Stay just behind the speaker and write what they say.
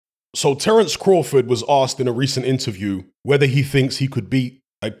So Terence Crawford was asked in a recent interview whether he thinks he could beat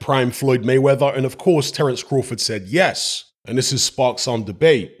a prime Floyd Mayweather. And of course, Terence Crawford said yes. And this has sparked some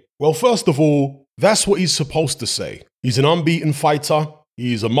debate. Well, first of all, that's what he's supposed to say. He's an unbeaten fighter.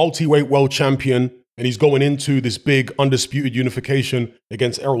 He's a multi-weight world champion. And he's going into this big undisputed unification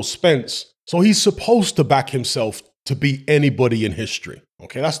against Errol Spence. So he's supposed to back himself to beat anybody in history.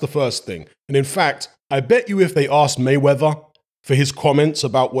 Okay, that's the first thing. And in fact, I bet you if they asked Mayweather for his comments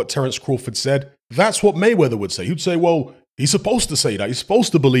about what Terence Crawford said, that's what Mayweather would say. He'd say, well, he's supposed to say that. He's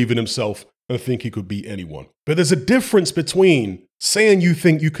supposed to believe in himself and think he could beat anyone. But there's a difference between saying you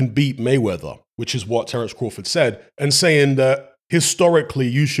think you can beat Mayweather, which is what Terence Crawford said, and saying that historically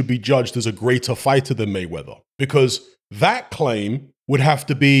you should be judged as a greater fighter than Mayweather. Because that claim would have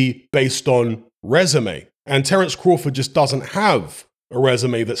to be based on resume. And Terence Crawford just doesn't have a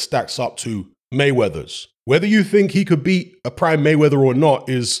resume that stacks up to Mayweather's. Whether you think he could beat a prime Mayweather or not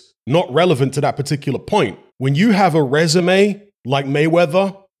is not relevant to that particular point. When you have a resume like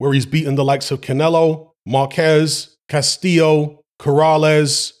Mayweather, where he's beaten the likes of Canelo, Marquez, Castillo,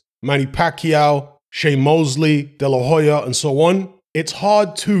 Corrales, Manny Pacquiao, Shea Mosley, De La Hoya, and so on, it's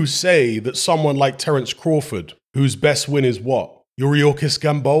hard to say that someone like Terence Crawford, whose best win is what? Yuriorkis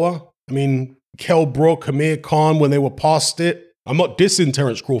Gamboa? I mean, Kell Brook, Amir Khan, when they were past it. I'm not dissing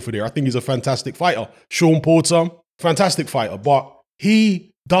Terence Crawford here. I think he's a fantastic fighter. Sean Porter, fantastic fighter. But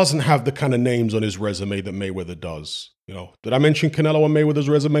he doesn't have the kind of names on his resume that Mayweather does. You know, did I mention Canelo on Mayweather's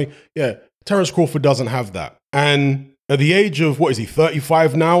resume? Yeah, Terence Crawford doesn't have that. And at the age of,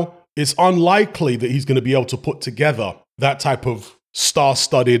 35 now? It's unlikely that he's going to be able to put together that type of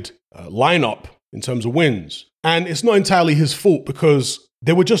star-studded lineup in terms of wins. And it's not entirely his fault because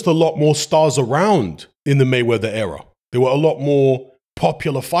there were just a lot more stars around in the Mayweather era. There were a lot more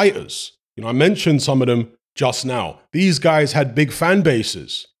popular fighters. You know, I mentioned some of them just now. These guys had big fan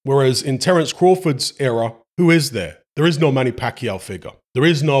bases. Whereas in Terence Crawford's era, who is there? There is no Manny Pacquiao figure. There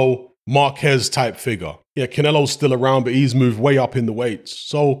is no Marquez type figure. Yeah, Canelo's still around, but he's moved way up in the weights.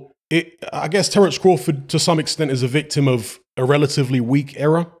 So I guess Terence Crawford, to some extent, is a victim of a relatively weak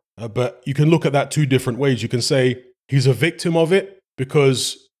era. But you can look at that two different ways. You can say he's a victim of it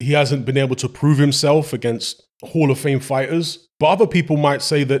because he hasn't been able to prove himself against Hall of Fame fighters. But other people might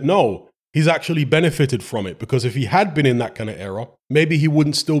say that no, he's actually benefited from it because if he had been in that kind of era, maybe he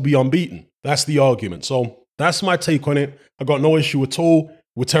wouldn't still be unbeaten. That's the argument. So that's my take on it. I got no issue at all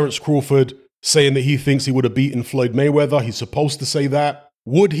with Terence Crawford saying that he thinks he would have beaten Floyd Mayweather. He's supposed to say that.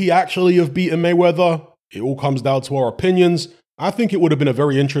 Would he actually have beaten Mayweather? It all comes down to our opinions. I think it would have been a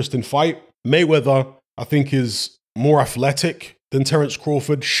very interesting fight. Mayweather, I think, is more athletic than Terence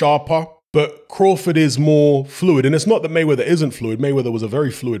Crawford, sharper. But Crawford is more fluid. And it's not that Mayweather isn't fluid. Mayweather was a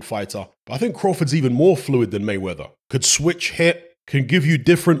very fluid fighter. But I think Crawford's even more fluid than Mayweather. Could switch hit, can give you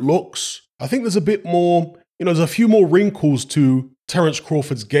different looks. I think there's a bit more, there's a few more wrinkles to Terence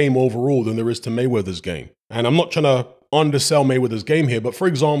Crawford's game overall than there is to Mayweather's game. And I'm not trying to undersell Mayweather's game here, but for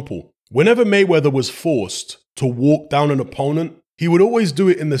example, whenever Mayweather was forced to walk down an opponent, he would always do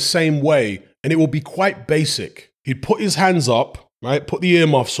it in the same way, and it would be quite basic. He'd put his hands up, right, put the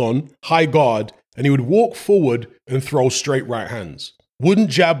earmuffs on, high guard, and he would walk forward and throw straight right hands. Wouldn't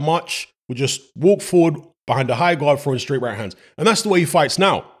jab much, would just walk forward behind a high guard, throwing straight right hands. And that's the way he fights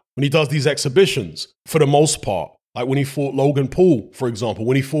now, when he does these exhibitions, for the most part. Like when he fought Logan Paul, for example,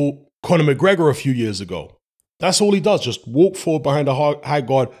 when he fought Conor McGregor a few years ago. That's all he does, just walk forward behind a high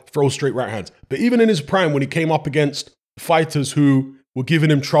guard, throw straight right hands. But even in his prime, when he came up against fighters who were giving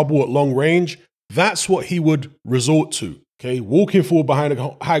him trouble at long range, that's what he would resort to, okay? Walking forward behind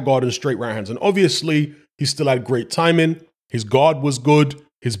a high guard and straight right hands. And obviously, he still had great timing. His guard was good.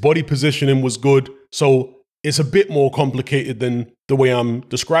 His body positioning was good. So it's a bit more complicated than the way I'm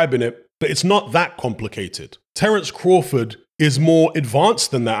describing it, but it's not that complicated. Terence Crawford is more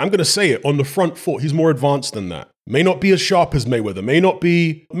advanced than that. I'm going to say it on the front foot. He's more advanced than that. May not be as sharp as Mayweather.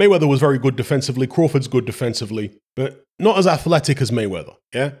 Mayweather was very good defensively. Crawford's good defensively, but not as athletic as Mayweather.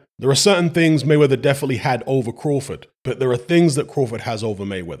 Yeah. There are certain things Mayweather definitely had over Crawford, but there are things that Crawford has over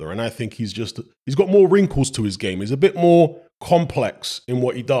Mayweather. And I think he's got more wrinkles to his game. He's a bit more complex in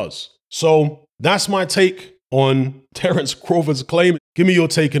what he does. So that's my take on Terence Crawford's claim. Give me your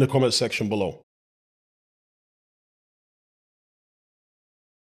take in the comment section below.